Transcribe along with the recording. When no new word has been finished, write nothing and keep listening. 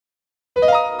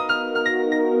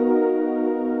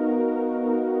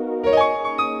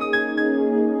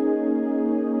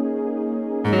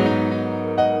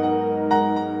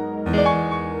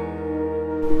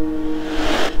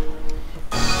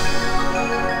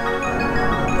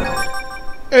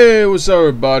Hey, what's up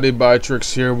everybody,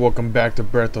 Biotrix here, welcome back to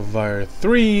Breath of Fire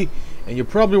 3, and you're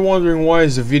probably wondering why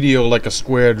is the video like a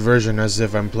squared version as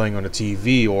if I'm playing on a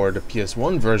TV or the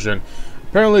PS1 version.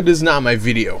 Apparently this is not my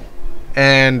video,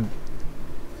 and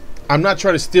I'm not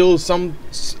trying to steal some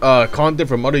content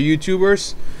from other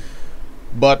YouTubers,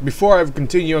 but before I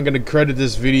continue, I'm going to credit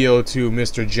this video to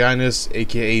Mr. Janus,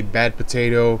 aka Bad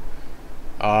Potato.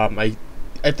 I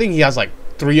think he has like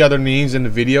 3 other names in the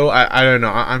video. I don't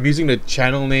know. I'm using the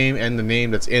channel name and the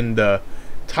name that's in the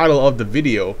title of the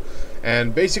video.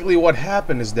 And basically what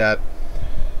happened is that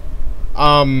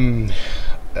I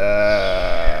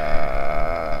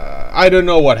don't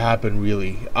know what happened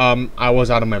really. I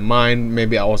was out of my mind.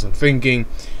 Maybe I wasn't thinking.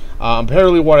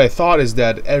 Apparently what I thought is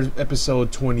that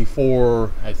episode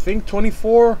 24, I think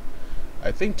 24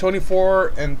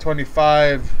 and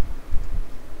 25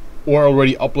 were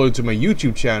already uploaded to my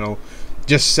YouTube channel,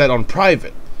 just set on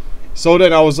private. So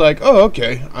then I was like, oh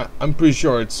okay, I'm pretty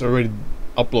sure it's already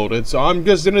uploaded, so I'm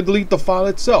just gonna delete the file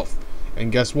itself.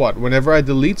 And guess what, whenever I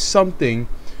delete something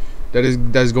that is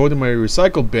going to my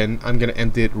recycle bin, I'm gonna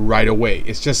empty it right away.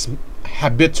 It's just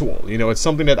habitual, you know. It's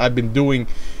something that I've been doing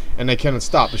and I cannot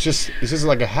stop. It's just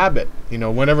like a habit, you know.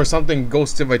 Whenever something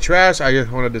goes to my trash, I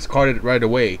just want to discard it right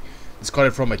away. Discard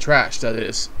it from my trash, that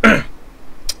is.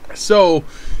 So,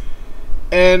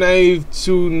 and I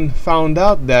soon found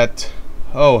out that,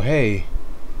 oh hey,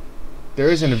 there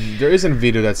isn't a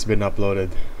video that's been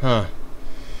uploaded, huh?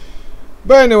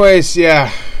 But anyways,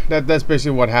 yeah, that's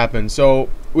basically what happened. So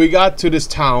we got to this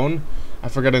town, I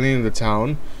forgot the name of the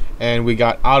town, and we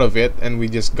got out of it and we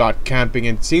just got camping.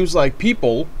 And it seems like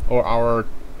people, or our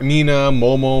Nina,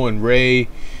 Momo, and Ray,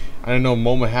 I don't know if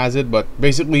Momo has it, but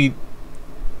basically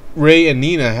Ray and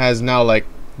Nina has now like,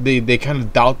 they kind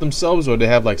of doubt themselves, or they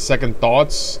have like second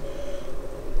thoughts,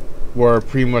 where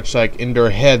pretty much like in their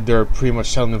head they're pretty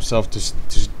much telling themselves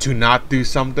to not do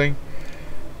something.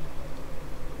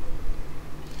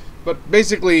 But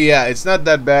basically, yeah, it's not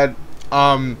that bad.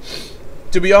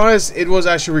 To be honest, it was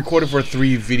actually recorded for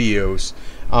 3 videos.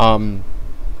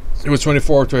 It was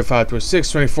 24, 25,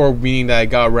 26. 24 meaning that I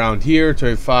got around here.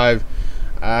 25,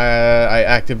 I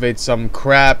activate some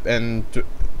crap, and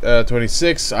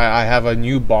 26, I have a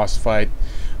new boss fight.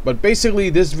 But basically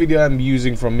this video I'm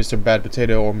using from Mr. Bad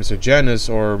Potato, or Mr. Janus,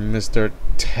 or Mr.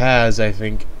 Taz, I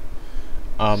think,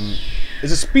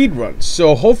 is a speed run.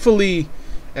 So hopefully,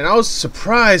 and I was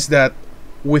surprised that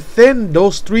within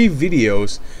those 3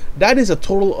 videos, that is a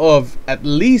total of at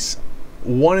least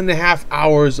 1.5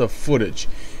 hours of footage,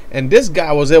 and this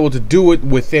guy was able to do it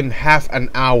within half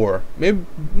an hour, maybe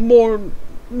more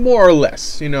or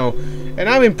less, you know. And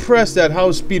I'm impressed at how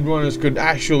speedrunners could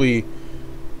actually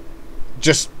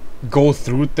just go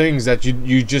through things that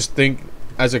you just think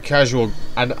as a casual,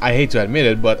 I hate to admit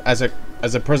it, but as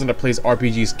a person that plays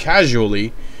RPGs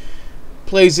casually,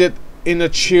 plays it in a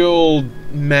chilled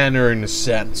manner, in a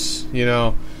sense, you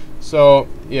know. So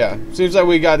yeah, seems like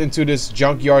we got into this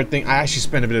junkyard thing. I actually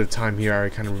spent a bit of time here. I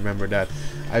kind of remember that.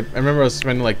 I remember I was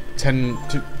spending like 10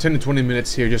 to 20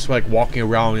 minutes here, just like walking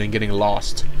around and getting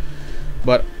lost.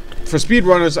 But for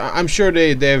speedrunners, I'm sure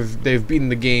they've beaten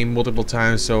the game multiple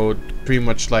times, so pretty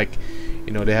much like,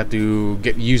 you know, they have to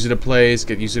get used to the place,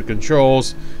 get used to the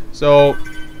controls. So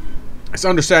it's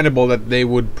understandable that they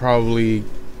would probably,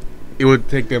 it would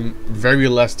take them very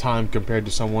less time compared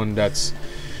to someone that's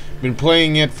been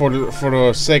playing it for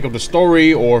the sake of the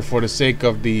story, or for the sake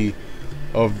of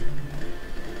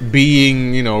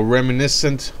being, you know,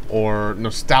 reminiscent or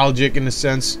nostalgic in a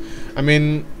sense. I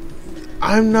mean,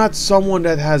 I'm not someone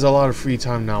that has a lot of free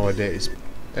time nowadays,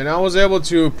 and I was able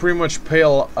to pretty much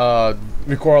record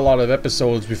a lot of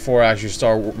episodes before I actually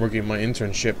start working my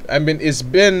internship. I mean, it's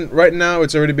been, right now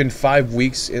it's already been 5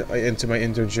 weeks into my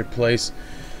internship place.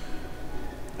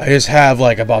 I just have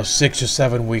like about 6 or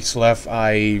 7 weeks left.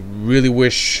 I really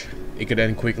wish it could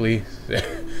end quickly.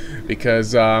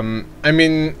 Because I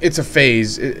mean, it's a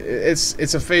phase.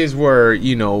 It's a phase where,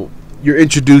 you know, you're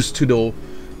introduced to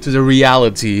the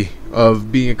reality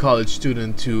of being a college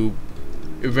student, to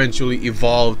eventually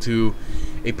evolve to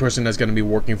a person that's going to be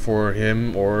working for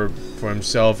him or for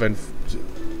himself, and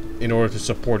in order to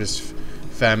support his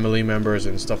family members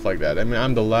and stuff like that. I mean,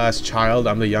 I'm the last child.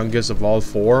 I'm the youngest of all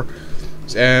 4,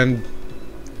 and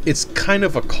it's kind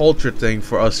of a culture thing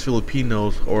for us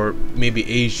Filipinos, or maybe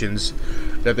Asians,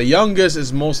 that the youngest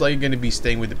is most likely going to be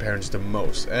staying with the parents the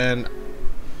most. And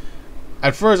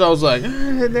at first I was like,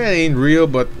 that ain't real,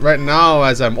 but right now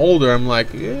as I'm older, I'm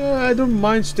like, yeah, I don't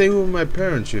mind staying with my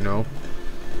parents, you know.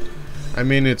 I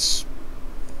mean, it's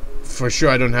for sure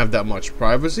I don't have that much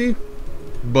privacy,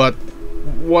 but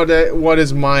what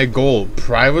is my goal?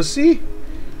 Privacy?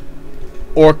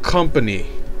 or company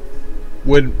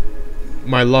with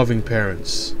my loving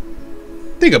parents.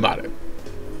 Think about it.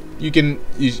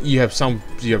 You have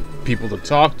people to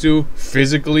talk to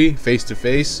physically, face to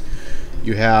face.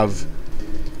 You have,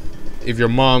 if your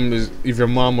mom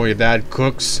or your dad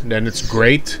cooks, then it's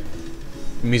great.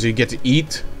 It means you get to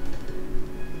eat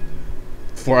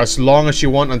for as long as you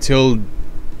want until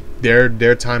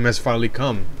their time has finally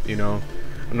come. You know,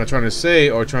 I'm not trying to say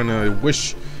or trying to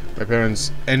wish my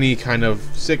parents any kind of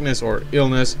sickness or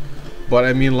illness, but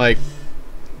I mean, like,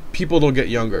 people don't get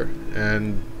younger,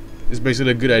 and it's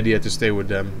basically a good idea to stay with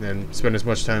them and spend as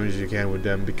much time as you can with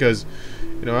them, because,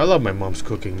 you know, I love my mom's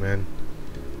cooking, man.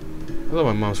 I love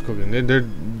my mom's cooking.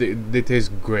 They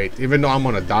taste great. Even though I'm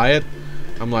on a diet,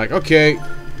 I'm like, okay,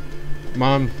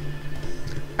 Mom,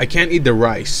 I can't eat the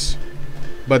rice,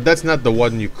 but that's not the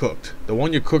one you cooked. The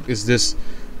one you cooked is this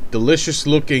delicious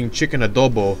looking chicken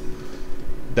adobo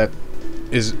that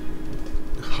is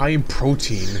high in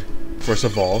protein, first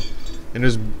of all, and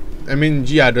there's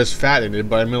fat in it,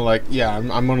 but I mean, like, yeah,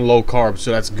 I'm on low carb,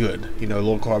 so that's good. You know,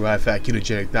 low carb, high fat,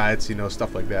 ketogenic diets, you know,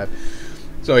 stuff like that.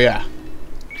 So yeah.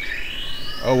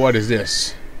 Oh, what is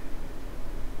this?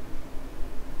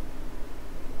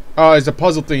 Oh, it's a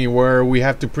puzzle thingy where we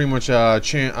have to pretty much what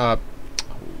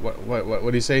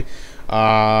do you say?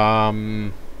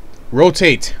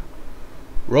 Rotate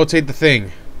the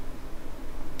thing.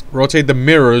 Rotate the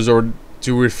mirrors, or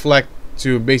to reflect,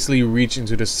 to basically reach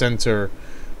into the center,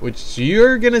 which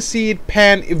you're gonna see it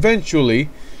pan eventually,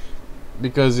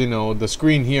 because, you know, the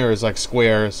screen here is like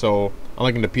square, so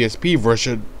unlike in the PSP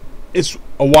version, it's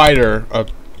a wider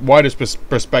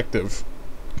perspective.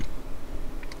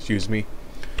 Excuse me.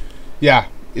 Yeah,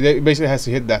 it basically has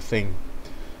to hit that thing.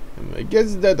 I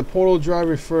guess that the portal drive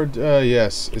referred.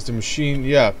 Yes, it's the machine.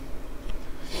 Yeah.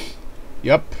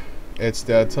 Yep, it's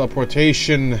the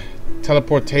teleportation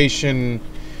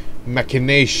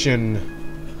machination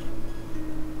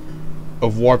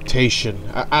of warptation.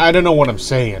 I don't know what I'm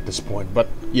saying at this point, but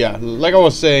yeah, like I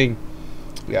was saying,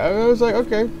 yeah, I was like,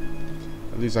 okay,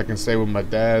 at least I can stay with my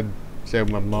dad, stay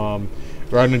with my mom,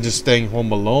 rather than just staying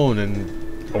home alone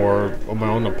or my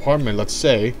own apartment, let's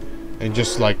say, and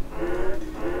just, like,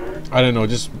 I don't know,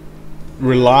 just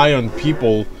rely on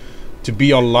people to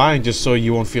be online just so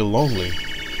you won't feel lonely.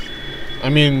 I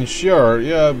mean, sure,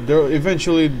 yeah,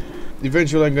 eventually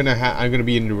I'm gonna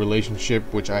be in a relationship,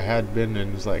 which I had been,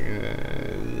 and it's like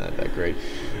not that great.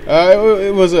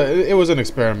 It was an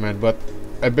experiment, but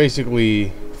I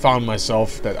basically found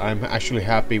myself that I'm actually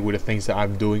happy with the things that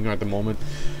I'm doing at the moment.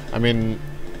 I mean,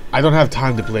 I don't have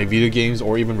time to play video games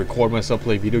or even record myself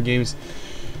play video games,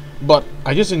 but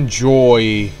I just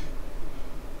enjoy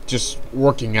just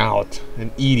working out and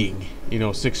eating, you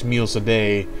know, 6 meals a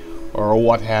day or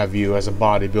what have you, as a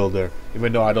bodybuilder.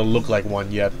 Even though I don't look like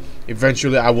one yet,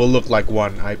 eventually I will look like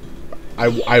one.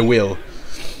 I will.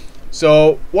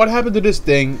 So what happened to this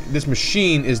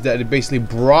machine, is that it basically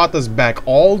brought us back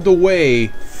all the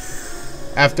way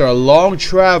after a long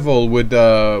travel with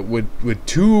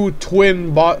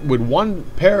one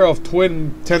pair of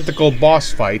twin tentacle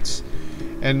boss fights,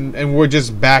 and we're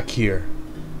just back here.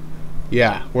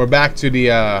 Yeah, we're back to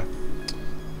the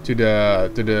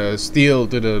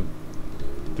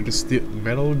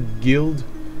metal guild,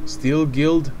 steel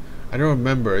guild. I don't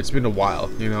remember. It's been a while.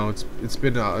 You know, it's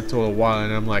been a total while,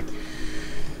 and I'm like,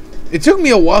 it took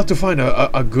me a while to find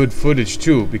a good footage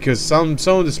too, because some of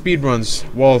the speedruns,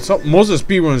 well, most of the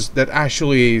speedruns that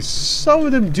actually, some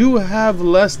of them do have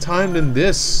less time than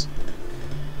this,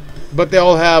 but they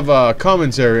all have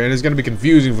commentary, and it's gonna be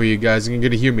confusing for you guys. You're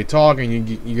gonna hear me talk, and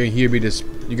you're gonna hear the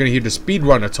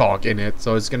speedrunner talk in it,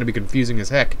 so it's gonna be confusing as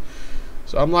heck.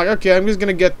 So I'm like, okay, I'm just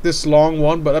gonna get this long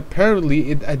one, but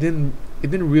apparently it didn't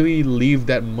really leave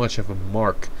that much of a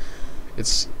mark.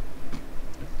 It's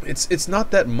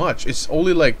not that much. It's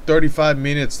only like 35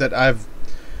 minutes that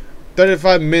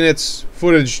 35 minutes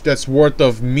footage that's worth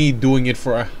of me doing it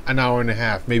for an hour and a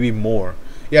half, maybe more.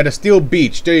 Yeah, the steel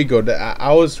beach. There you go.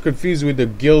 I was confused with the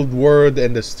guild word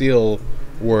and the steel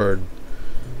word.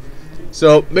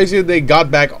 So basically, they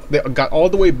got all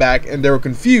the way back, and they were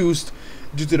confused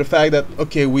due to the fact that,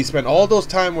 okay, we spent all those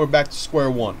time, we're back to square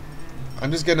one.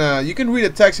 I'm just gonna, you can read the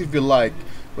text if you like,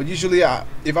 but usually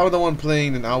if I'm the one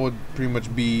playing, then I would pretty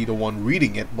much be the one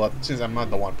reading it, but since I'm not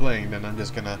the one playing, then I'm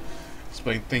just gonna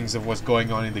explain things of what's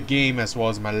going on in the game as well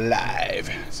as my life.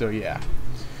 So yeah.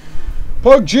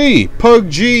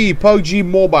 PUBG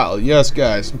Mobile. Yes,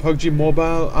 guys, PUBG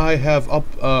Mobile. I have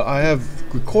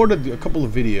recorded a couple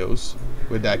of videos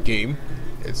with that game.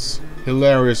 It's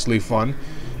hilariously fun,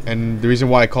 and the reason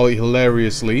why I call it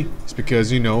hilariously is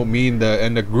because, you know, me and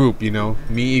the group, you know,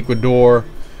 me, Ecuador,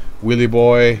 Willie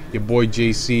Boy, your boy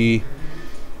JC,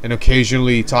 and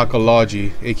occasionally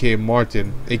Takalogy, aka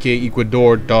Martin, aka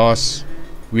Ecuador, Dos,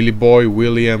 Willie Boy,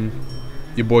 William,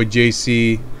 your boy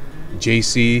JC,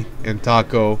 and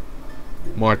Taco,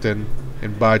 Martin,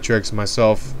 and Biotrex,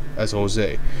 myself as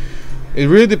Jose. It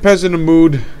really depends on the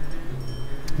mood,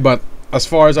 but as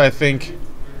far as I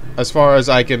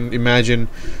can imagine,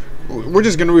 we're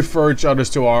just gonna refer each other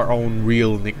to our own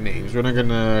real nicknames. We're not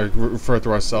gonna refer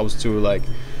to ourselves to like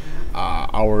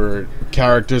our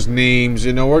characters' names.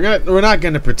 You know, we're not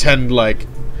gonna pretend like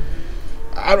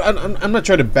I'm not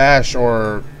trying to bash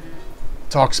or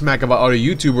talk smack about other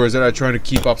YouTubers that are trying to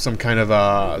keep up some kind of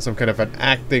an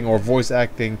acting or voice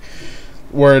acting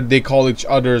where they call each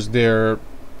other's their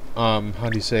how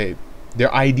do you say it?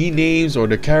 Their ID names or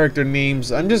their character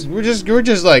names. We're just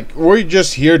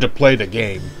here to play the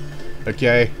game.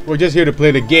 Okay? We're just here to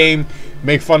play the game,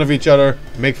 make fun of each other,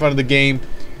 make fun of the game,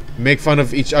 make fun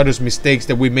of each other's mistakes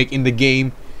that we make in the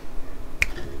game.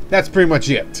 That's pretty much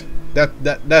it.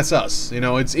 That's us. You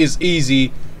know, it's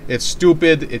easy, it's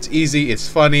stupid, it's easy, it's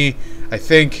funny. I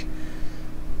think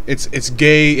it's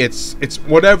gay, it's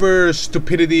whatever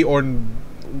stupidity or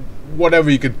whatever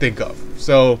you can think of.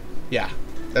 So, yeah.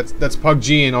 That's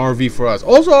PUBG and RV for us.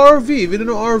 Also RV, if you don't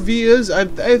know what RV is, I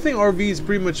think RV is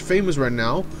pretty much famous right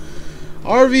now.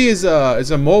 RV is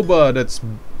a MOBA that's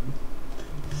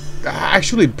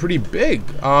actually pretty big.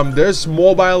 There's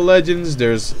Mobile Legends,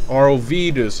 there's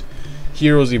ROV, there's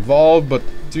Heroes Evolve, but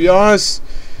to be honest,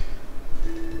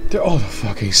 they're all the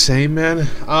fucking same, man.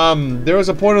 There was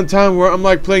a point in time where I'm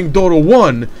like playing Dota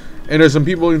 1, and there's some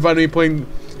people inviting me playing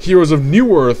Heroes of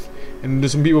New Earth, and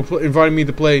there's some people inviting me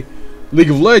to play League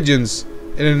of Legends,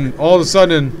 and then all of a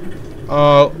sudden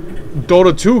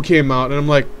Dota 2 came out, and I'm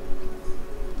like,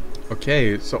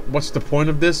 okay, so what's the point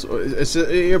of this? It's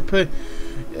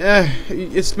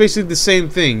basically the same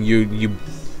thing. You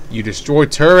destroy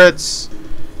turrets,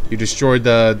 you destroy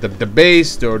the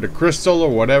base or the crystal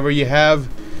or whatever you have,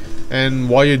 and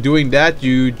while you're doing that,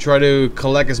 you try to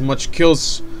collect as much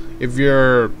kills if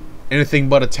you're anything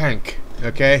but a tank,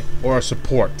 okay, or a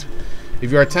support. If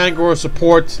you're a tank or a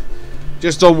support,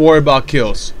 just don't worry about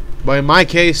kills. But in my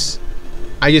case,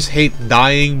 I just hate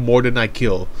dying more than I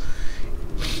kill.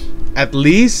 At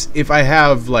least if I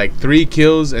have like 3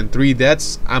 kills and 3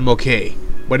 deaths, I'm okay.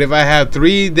 But if I have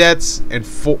 3 deaths and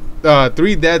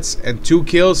 2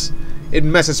 kills, it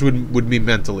messes with me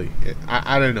mentally.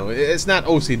 I don't know. It's not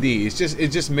OCD. It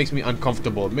just makes me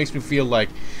uncomfortable. It makes me feel like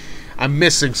I'm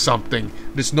missing something.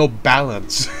 There's no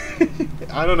balance.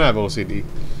 I don't have OCD.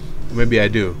 Maybe I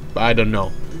do, but I don't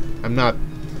know.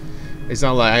 It's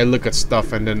not like I look at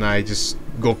stuff and then I just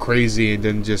go crazy and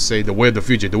then just say the way of the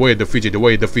future, the way of the future, the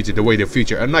way of the future, the way of the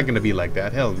future. I'm not gonna be like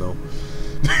that. Hell no.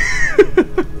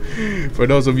 For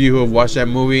those of you who have watched that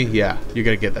movie, yeah, you're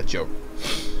gonna get that joke.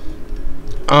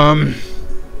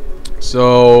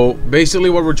 So basically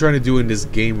what we're trying to do in this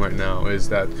game right now is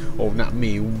that, oh, not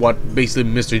me, what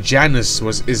basically Mr. Janus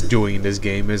is doing in this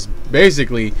game is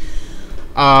basically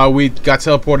we got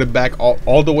teleported back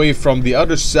all the way from the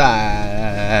other side.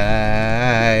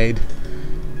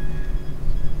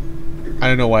 I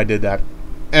don't know why I did that.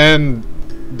 And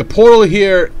the portal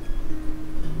here,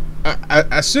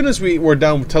 as soon as we were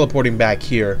done teleporting back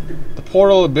here, the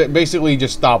portal basically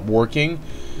just stopped working.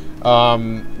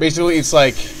 Basically it's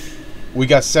like we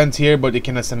got sent here, but it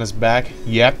cannot send us back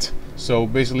yet. So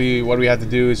basically what we had to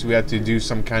do is we had to do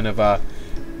some kind of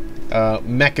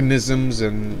mechanisms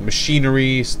and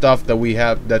machinery stuff that we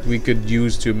could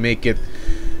use to make it,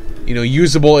 you know,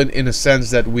 usable in a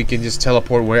sense that we can just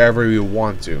teleport wherever we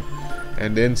want to,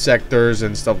 and in sectors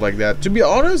and stuff like that. To be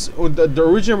honest, the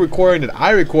original recording that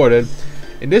I recorded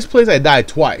in this place, I died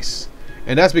twice,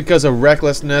 and that's because of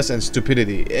recklessness and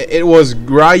stupidity. It was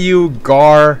Ryu,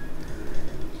 Gar,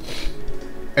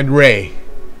 and Ray,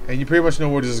 and you pretty much know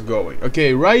where this is going.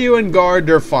 Okay, Ryu and Gar,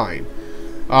 they're fine.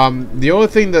 The only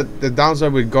thing that the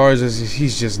downside with Gar is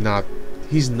he's not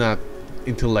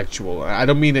intellectual. I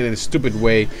don't mean it in a stupid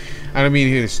way. I don't mean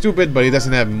he's stupid, but he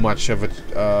doesn't have much of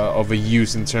a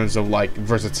use in terms of like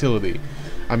versatility.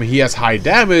 I mean, he has high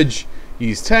damage,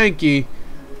 he's tanky,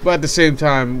 but at the same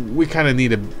time, we kind of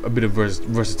need a bit of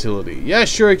versatility. Yeah,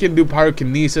 sure, he can do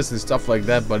pyrokinesis and stuff like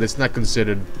that, but it's not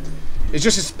considered. It's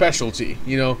just his specialty,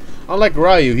 you know. Unlike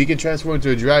Ryu, he can transform into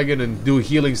a dragon and do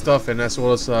healing stuff, and as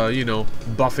well as, you know,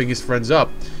 buffing his friends up.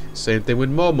 Same thing with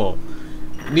Momo.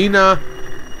 Nina,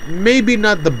 maybe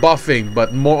not the buffing,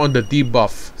 but more on the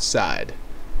debuff side.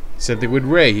 Same thing with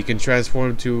Ray. He can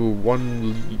transform to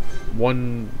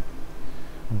one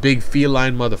big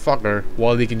feline motherfucker,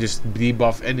 while he can just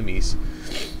debuff enemies.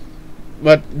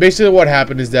 But basically what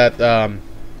happened is that,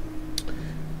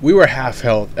 We were half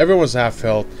health. Everyone was half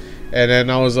health. And then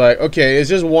I was like, okay, it's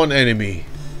just one enemy.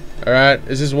 Alright?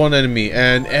 It's just one enemy.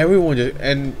 And everyone just...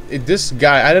 And this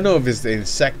guy, I don't know if it's the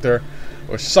Insector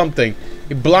or something.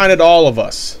 He blinded all of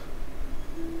us.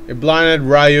 He blinded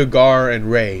Ryu, Gar, and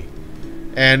Ray.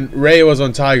 And Ray was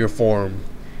on tiger form.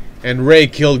 And Ray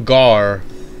killed Gar.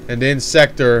 And the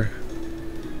Insector...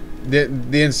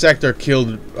 The Insector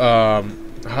killed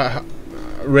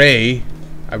Ray.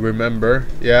 I remember.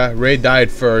 Yeah, Ray died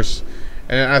first.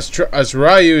 And as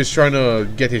Ryu is trying to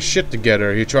get his shit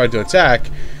together, he tried to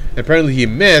attack. Apparently he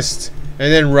missed.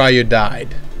 And then Ryu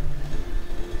died.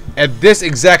 At this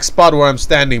exact spot where I'm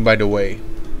standing, by the way.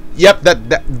 Yep,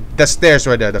 that stairs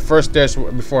right there. The first stairs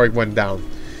before it went down.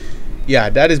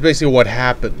 Yeah, that is basically what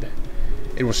happened.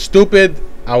 It was stupid.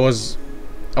 I was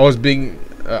being...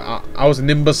 I was an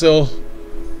imbecile.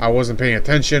 I wasn't paying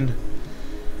attention.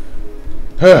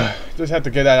 Just had to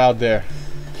get that out there.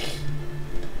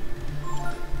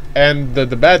 And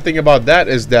the bad thing about that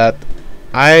is that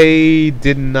I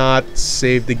did not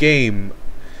save the game.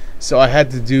 So I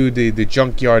had to do the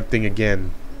junkyard thing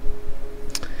again.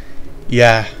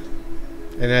 Yeah.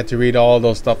 And I had to read all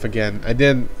those stuff again. I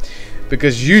didn't...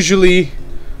 Because usually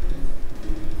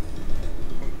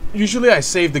I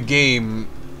save the game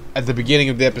at the beginning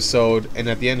of the episode and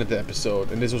at the end of the episode,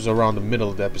 and this was around the middle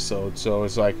of the episode, so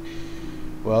it's like,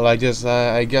 well, I guess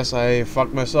I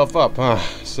fucked myself up, huh?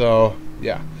 So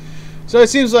yeah, so it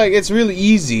seems like it's really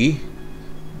easy.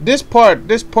 This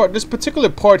particular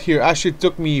part here actually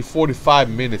took me 45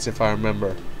 minutes, if I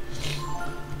remember.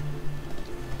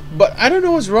 But I don't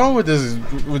know what's wrong with this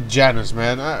with Janus,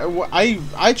 man.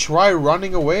 I try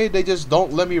running away, they just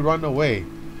don't let me run away.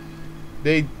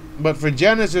 But for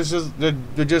Janus, it's just,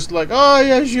 they're just like, oh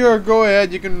yeah, sure, go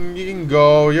ahead, you can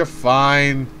go, you're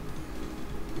fine.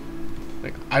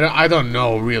 Like I don't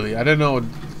know really. I don't know,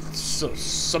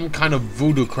 some kind of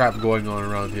voodoo crap going on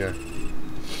around here.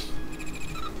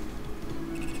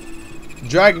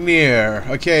 Dragnir.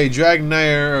 Okay,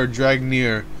 Dragnir or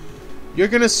Dragnir. You're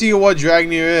gonna see what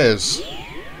Dragnir is.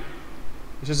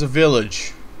 It's just a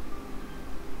village.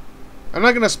 I'm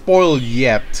not gonna spoil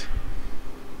yet,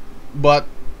 but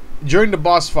during the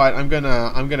boss fight, I'm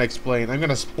gonna explain. I'm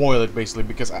gonna spoil it basically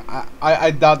because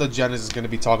I doubt that Janus is gonna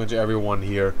be talking to everyone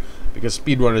here, because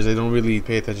speedrunners, they don't really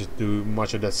pay attention to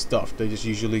much of that stuff. They just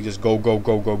usually just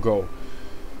go.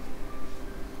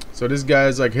 So this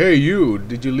guy's like, hey you,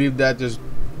 did you leave that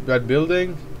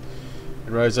building?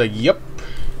 And Ryu's like, yep.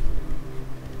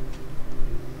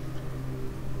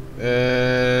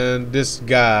 And this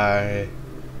guy,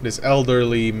 this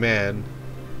elderly man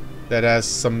that has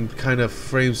some kind of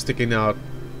frame sticking out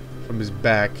from his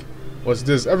back. What's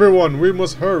this? Everyone, we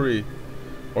must hurry,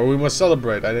 or we must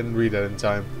celebrate. I didn't read that in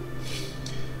time.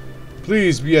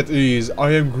 Please be at ease.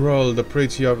 I am Grull, the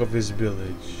patriarch of this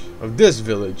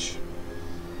village.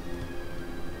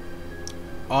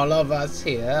 All of us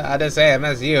here are the same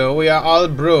as you. We are all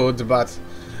broods, but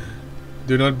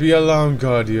do not be alarmed,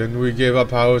 Guardian. We gave our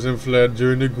powers and fled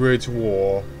during the Great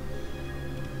War.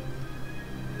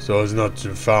 So as not to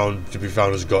be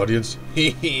found as guardians?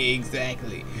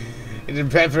 Exactly. In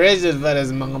preparation for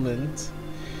this moment.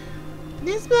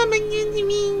 This moment, you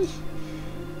mean?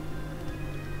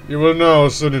 You will know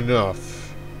soon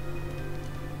enough.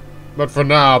 But for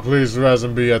now, please rest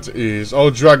and be at ease.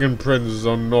 Oh, Dragon Prince,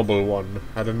 oh noble one.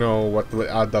 I don't know what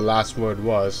the last word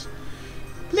was.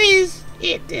 Please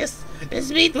eat this.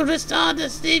 This meat will restore the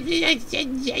sleep.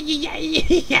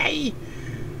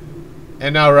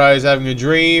 And now Rai's having a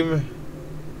dream.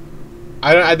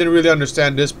 I didn't really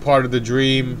understand this part of the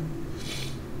dream.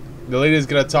 The lady's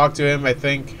gonna talk to him, I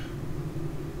think.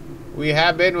 We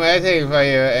have been waiting for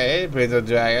you, Prince of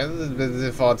Dragons. It's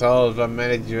been foretold for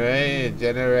many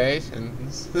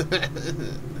generations.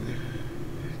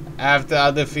 After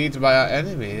our defeat by our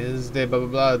enemies, they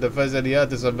the first of the earth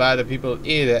to survive the people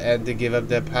either and to give up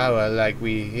their power like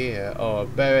we here, or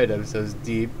bury themselves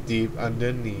deep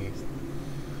underneath.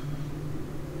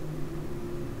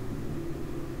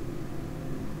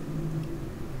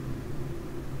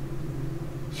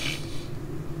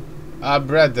 Our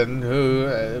brethren,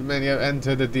 who many have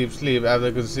entered the deep sleep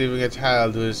after conceiving a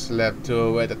child who slept to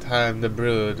await the time the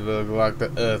brood will walk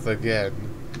the earth again.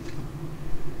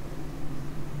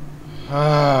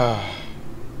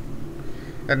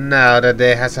 And now the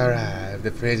day has arrived. The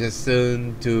prince is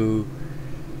soon to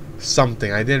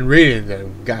something. I didn't read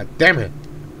it. God damn it.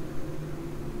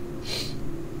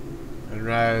 And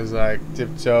Ryan's like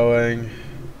tiptoeing.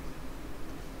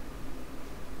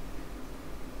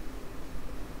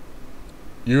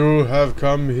 You have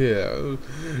come here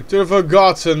to the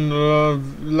forgotten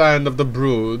land of the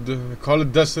Brood. Call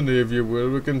it destiny if you will.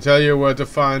 We can tell you where to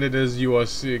find it as you are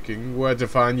seeking. Where to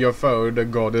find your foe, the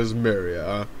goddess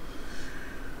Myria.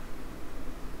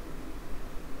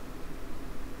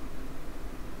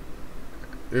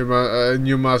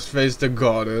 You must face the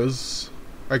goddess.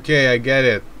 Okay, I get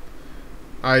it.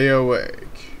 Are you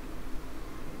awake?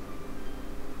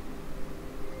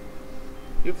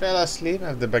 You fell asleep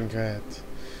after the banquet.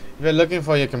 If you're looking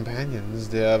for your companions,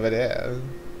 they're over there.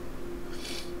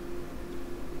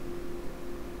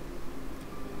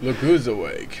 Look who's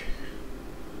awake.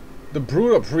 The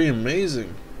Brood are pretty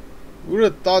amazing. Who would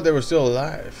have thought they were still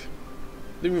alive?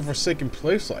 Leaving a forsaken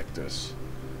place like this.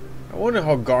 I wonder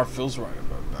how Gar feels right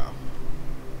about now.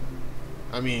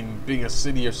 I mean, being a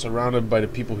city surrounded by the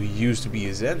people who used to be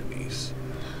his enemies.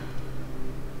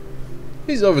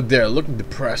 He's over there looking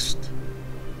depressed.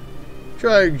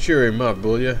 Try and cheer him up,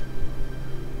 will ya?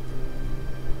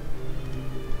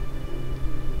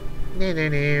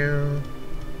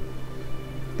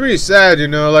 Pretty sad, you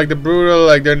know, like the Brood,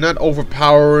 like they're not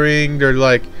overpowering, they're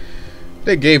like,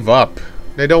 they gave up.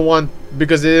 They don't want,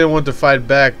 because they didn't want to fight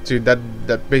back to that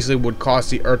basically would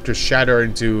cause the earth to shatter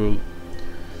into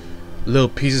little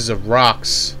pieces of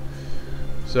rocks.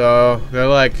 So they're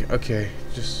like, okay,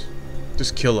 just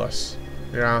kill us,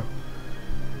 you know?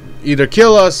 Either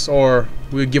kill us or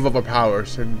we give up our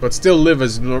powers, but still live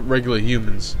as regular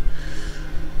humans.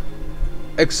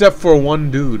 Except for one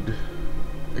dude.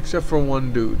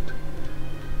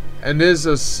 And there's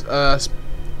a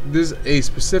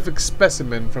specific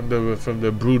specimen from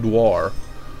the Brood War.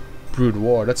 Brood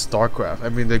War. That's StarCraft. I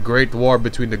mean, the Great War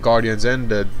between the Guardians and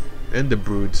the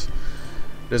Broods.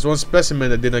 There's one specimen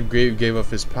that did not gave up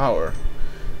his power.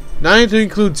 Not even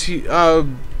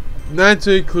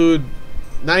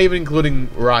including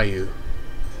Ryu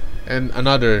and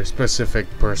another specific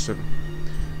person,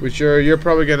 which you're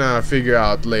probably gonna figure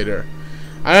out later.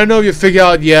 I don't know if you figure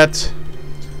out yet.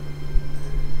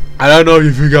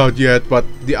 But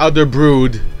the other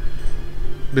Brood,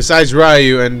 besides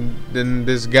Ryu and then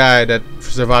this guy that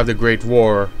survived the Great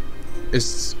War,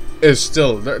 is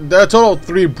still there are a total of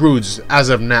 3 Broods as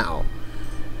of now.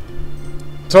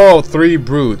 Total 3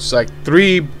 Broods, like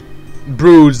 3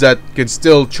 Broods that can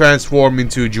still transform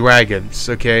into dragons.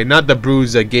 Okay, not the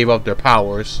Broods that gave up their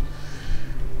powers.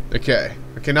 Okay,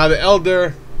 now the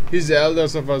Elder, he's the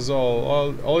eldest of us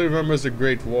all. All he remembers the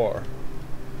Great War.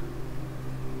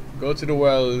 Go to the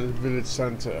well village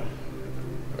center.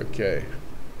 Okay.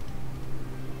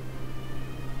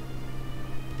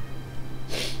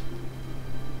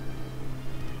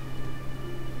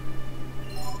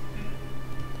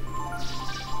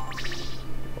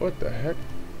 What the heck?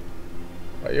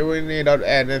 Are you in need of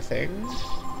anything?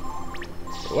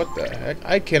 What the heck?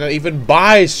 I cannot even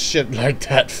buy shit like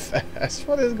that fast.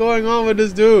 What is going on with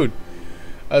this dude?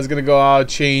 I was gonna go out,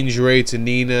 change Ray to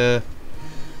Nina,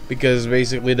 because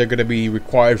basically they're gonna be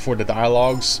required for the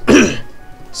dialogues.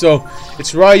 So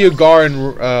it's Ryu, Gar,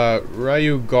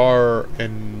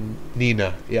 and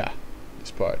Nina. Yeah,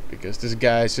 this part, because this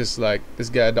guy's just like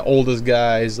the oldest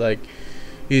guy is like,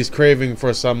 he's craving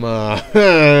for some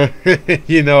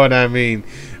you know what I mean,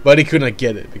 but he couldn't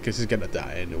get it because he's gonna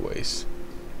die anyways.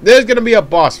 There's gonna be a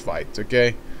boss fight,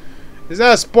 okay? It's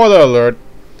not a spoiler alert.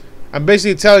 I'm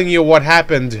basically telling you what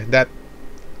happened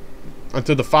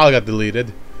until the file got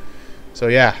deleted. So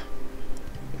yeah,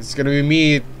 it's gonna be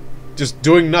me just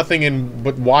doing nothing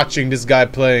but watching this guy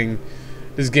playing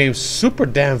this game super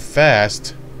damn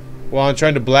fast while I'm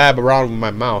trying to blab around with my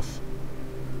mouth.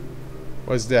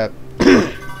 What's that?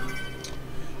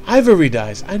 Ivory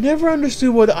dice. I never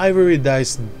understood what ivory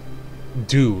dice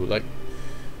do. Like,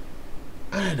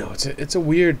 I don't know. It's a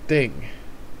weird thing.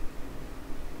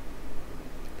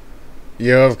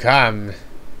 You have come.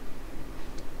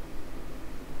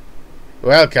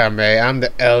 Welcome, I'm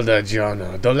the Elder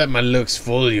Jono. Don't let my looks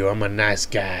fool you. I'm a nice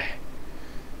guy.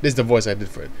 This is the voice I did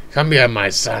for it. Come here, my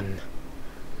son.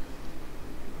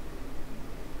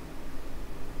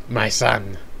 My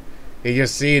son. You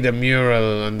see the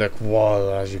mural on the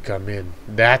wall as you come in.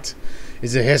 That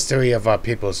is the history of our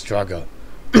people's struggle.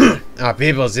 Our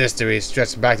people's history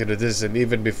stretched back to the distant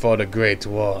even before the Great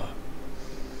War.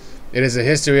 It is a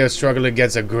history of struggle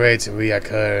against a great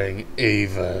reoccurring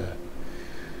evil.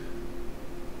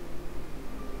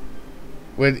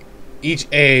 With each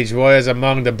age, warriors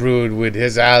among the Brood with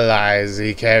his allies,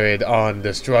 he carried on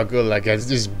the struggle against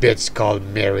this bitch called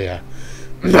Myria.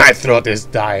 My throat is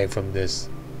dying from this.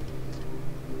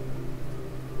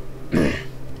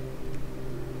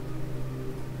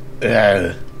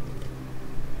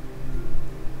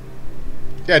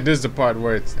 Yeah, this is the part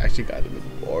where it's actually got a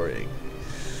bit boring.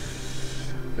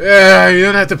 Yeah, you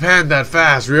don't have to pan that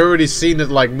fast. We already seen it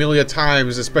like a million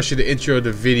times, especially the intro of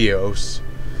the videos.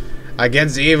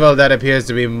 Against evil that appears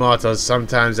to be mortal,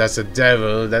 sometimes that's a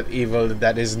devil, that evil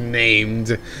that is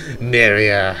named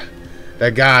Miria, the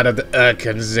god of the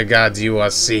Urkans, the god you are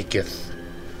seeketh.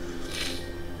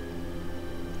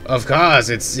 Of course,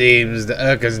 it seems the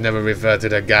Urkans never refer to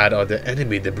the god or the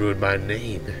enemy the brood by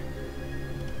name.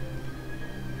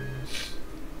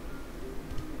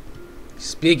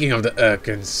 Speaking of the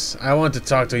Urkans, I want to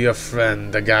talk to your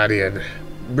friend, the Guardian.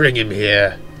 Bring him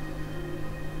here.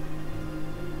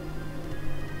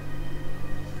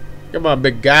 Come on,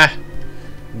 big guy.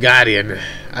 Guardian,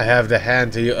 I have the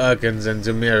hand to your Urkans and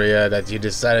to Miria that you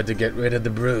decided to get rid of the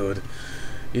brood.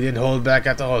 You didn't hold back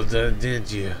at all,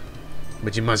 didn't you?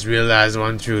 But you must realize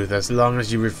one truth. As long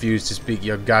as you refuse to speak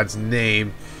your god's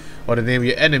name, or the name of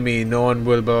your enemy, no one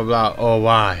will blah blah blah, or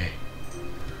why?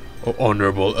 Oh,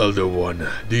 Honorable Elder One,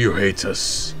 do you hate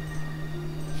us?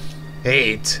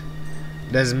 Hate?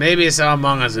 There's maybe some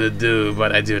among us who do,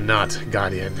 but I do not,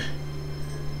 Guardian.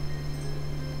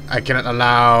 I cannot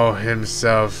allow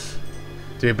himself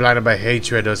to be blinded by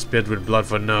hatred or spilled with blood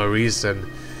for no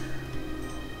reason.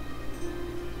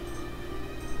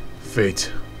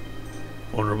 Fate,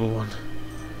 Honorable One,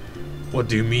 what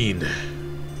do you mean?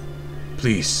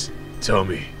 Please, tell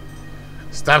me.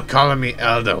 Stop calling me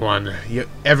Elder One. You're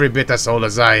every bit as old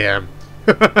as I am.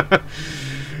 To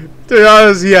be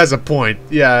honest, he has a point.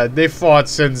 Yeah, they fought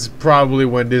since probably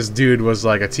when this dude was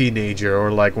like a teenager,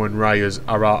 or like when Ryu's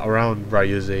around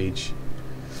Ryu's age.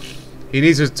 He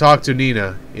needs to talk to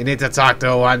Nina. You need to talk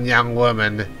to one young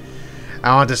woman.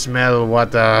 I want to smell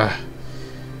what a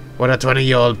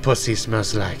 20-year-old pussy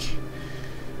smells like.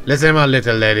 Listen, my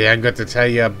little lady. I'm going to tell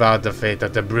you about the fate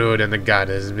of the brood and the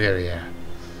goddess Miria.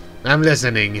 I'm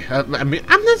listening. I'm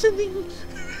listening.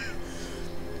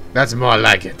 That's more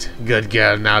like it. Good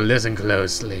girl, now listen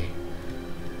closely.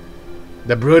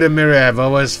 The brood and Miria have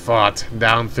always fought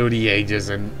down through the ages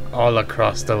and all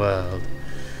across the world.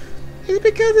 It's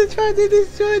because they tried to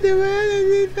destroy the world and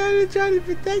we finally tried to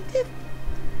protect it?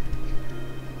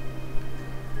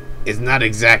 It's not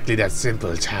exactly that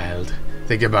simple, child.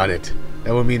 Think about it.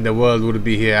 That would mean the world wouldn't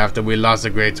be here after we lost the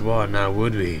Great War, now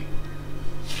would we?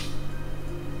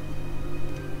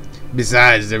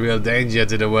 Besides, the real danger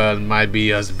to the world might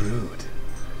be us brood.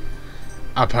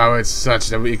 Our power is such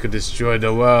that we could destroy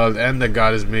the world, and the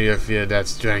goddess Miria feared that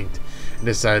strength and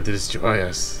decided to destroy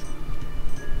us.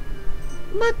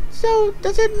 But so,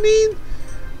 does it mean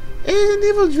it is an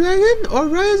evil dragon, or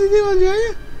Rai is an evil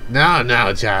dragon?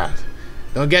 No, child.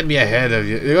 Don't get me ahead of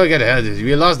you. Don't get ahead of you.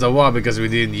 We lost the war because we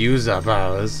didn't use our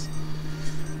powers.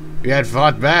 If we had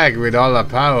fought back with all our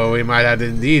power, we might have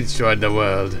indeed destroyed the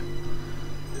world.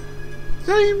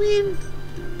 So you mean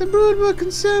the brood were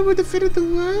concerned with the fate of the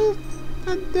world,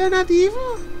 and they're not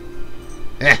evil?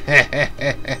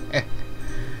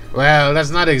 Well,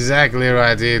 that's not exactly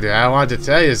right either. I want to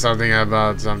tell you something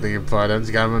about something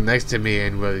important. Come next to me,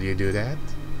 and will you do that?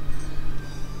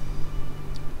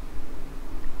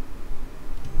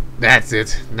 That's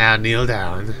it. Now kneel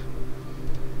down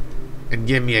and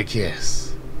give me a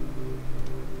kiss.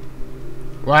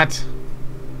 What?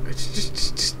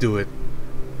 Just do it.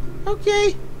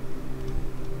 Okay.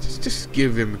 Just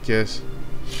give him a kiss.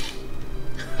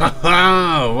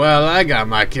 Well, I got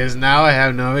my kiss now. I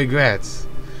have no regrets.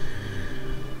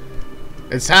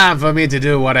 It's time for me to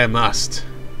do what I must.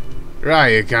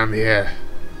 Ryu, come here.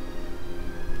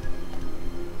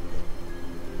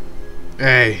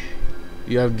 Hey,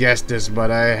 you have guessed this, but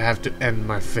I have to end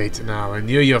my fate now. And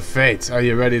you're your fate. Are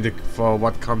you ready for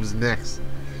what comes next?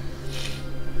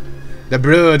 The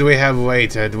brood, we have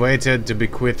waited to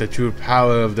bequeath the true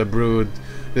power of the brood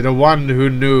to the one who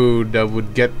knew that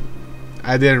would get...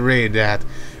 I didn't read that.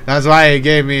 That's why he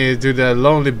gave me to the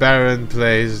lonely barren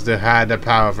place to hide the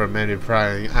power from many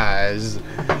prying eyes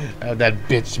of that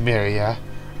bitch Miria.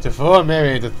 To fool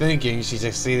Miria into thinking she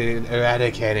succeeded in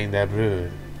eradicating that brood.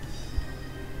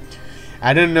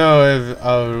 I don't know if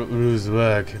our rules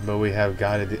work, but we have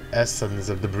guarded the essence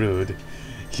of the brood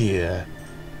here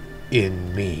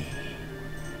in me.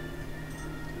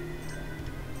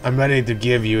 I'm ready to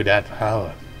give you that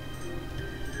power.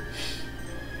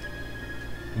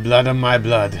 Blood of my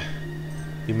blood.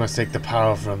 You must take the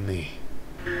power from me.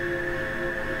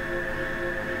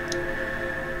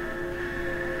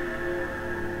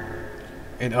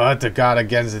 In order to guard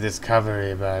against the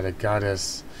discovery by the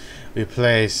goddess, we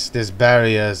place this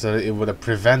barrier so that it would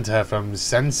prevent her from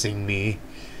sensing me.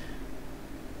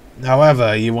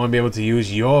 However, you won't be able to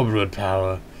use your brood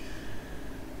power.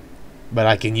 But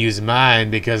I can use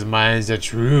mine because mine's a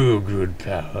true Groot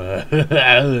power.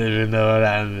 I don't even know what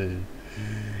I mean.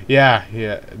 Yeah,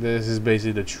 this is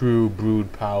basically the true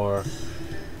Brood power.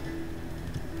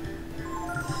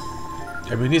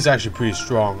 I mean, he's actually pretty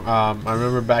strong. I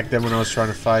remember back then when I was trying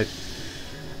to fight.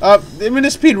 I mean, the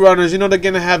speedrunners, you know, they're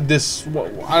gonna have this.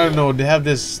 I don't know. They have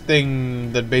this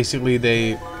thing that basically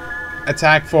they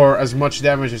attack for as much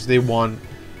damage as they want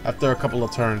after a couple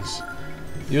of turns.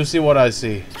 You'll see what I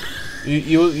see.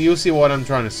 You'll see what I'm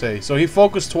trying to say. So he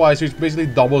focused twice, which basically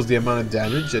doubles the amount of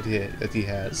damage that he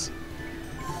has.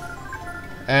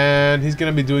 And he's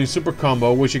gonna be doing super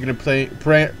combo, which you're gonna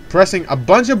pressing a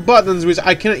bunch of buttons, which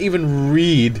I can't even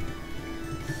read.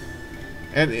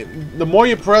 And the more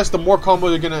you press, the more combo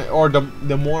you're gonna, or the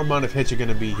more amount of hits you're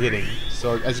gonna be hitting.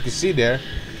 So as you can see there,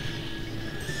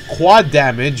 quad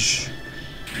damage,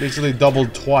 basically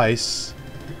doubled twice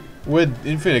with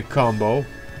infinite combo.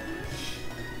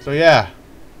 So yeah,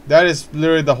 that is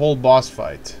literally the whole boss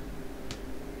fight.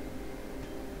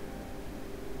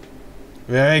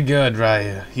 Very good,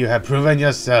 Ryu. You have proven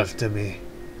yourself to me.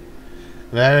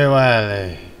 Very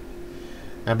well.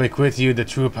 I bequeath you the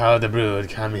true power of the Brood.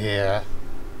 Come here.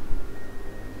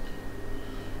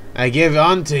 I give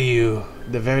unto you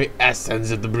the very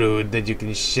essence of the Brood, that you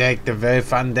can shake the very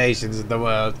foundations of the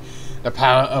world, the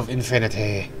power of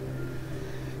infinity.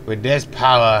 With this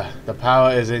power, the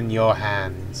power is in your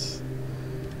hands.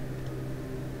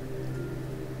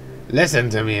 Listen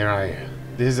to me, Ryu.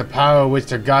 This is a power which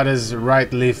the goddess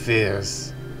rightly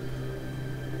fears.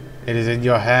 It is in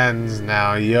your hands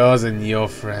now, yours and your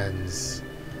friends.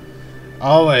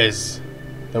 Always,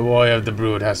 the warrior of the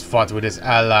Brood has fought with his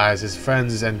allies, his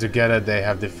friends, and together they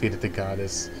have defeated the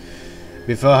goddess.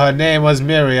 Before her name was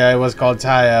Miria, it was called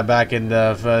Taya back in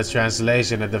the first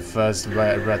translation of the first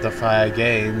Breath of Fire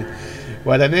game,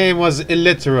 where the name was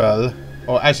illiteral,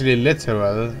 or actually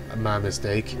literal, my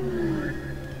mistake.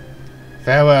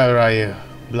 Farewell, Ryu,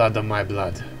 blood of my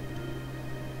blood.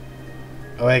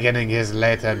 Awakening his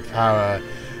latent power,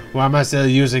 why am I still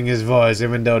using his voice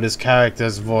even though this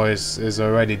character's voice is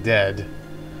already dead?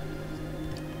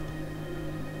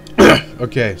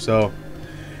 Okay, so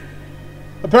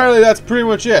apparently that's pretty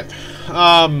much it.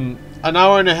 An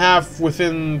hour and a half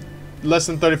within less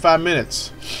than 35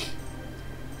 minutes.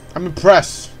 I'm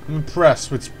impressed. I'm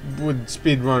impressed with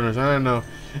speedrunners. I don't know.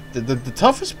 The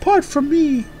toughest part for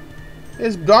me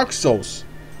is Dark Souls.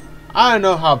 I don't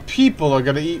know how people are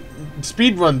gonna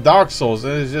speedrun Dark Souls.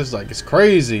 It's just like, it's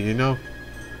crazy, you know?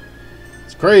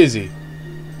 It's crazy.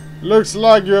 Looks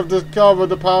like you have discovered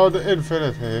the power of the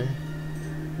infinity.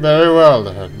 Very well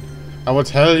then. I will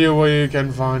tell you where you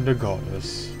can find the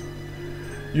goddess.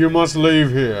 You must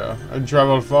leave here and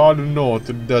travel far to the north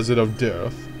to the Desert of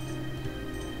Death.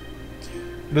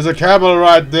 There's a camel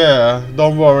right there.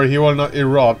 Don't worry, he will not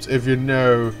erupt. If you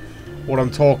know what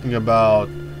I'm talking about,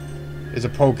 it's a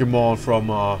Pokemon from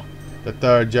the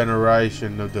third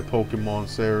generation of the Pokemon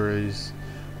series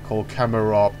called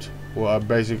Camerupt, where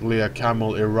basically a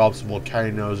camel erupts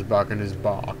volcanoes back in his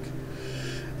back.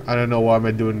 I don't know why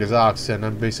I'm doing this accent.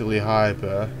 I'm basically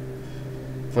hyper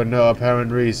for no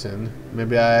apparent reason.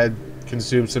 Maybe I had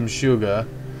consumed some sugar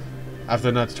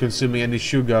after not consuming any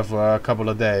sugar for a couple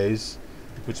of days,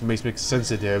 which makes me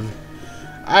sensitive.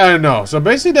 I don't know. So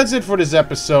basically that's it for this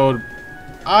episode.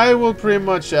 I will pretty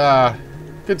much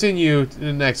continue in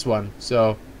the next one.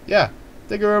 So yeah,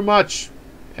 thank you very much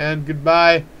and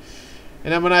goodbye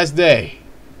and have a nice day.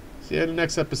 See you in the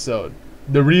next episode.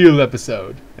 The real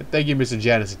episode. And thank you, Mr.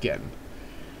 Janice, again.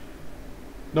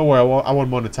 Don't worry, I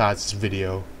won't monetize this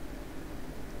video.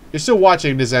 You're still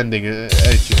watching this ending,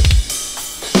 aren't you?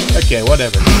 Okay,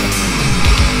 whatever.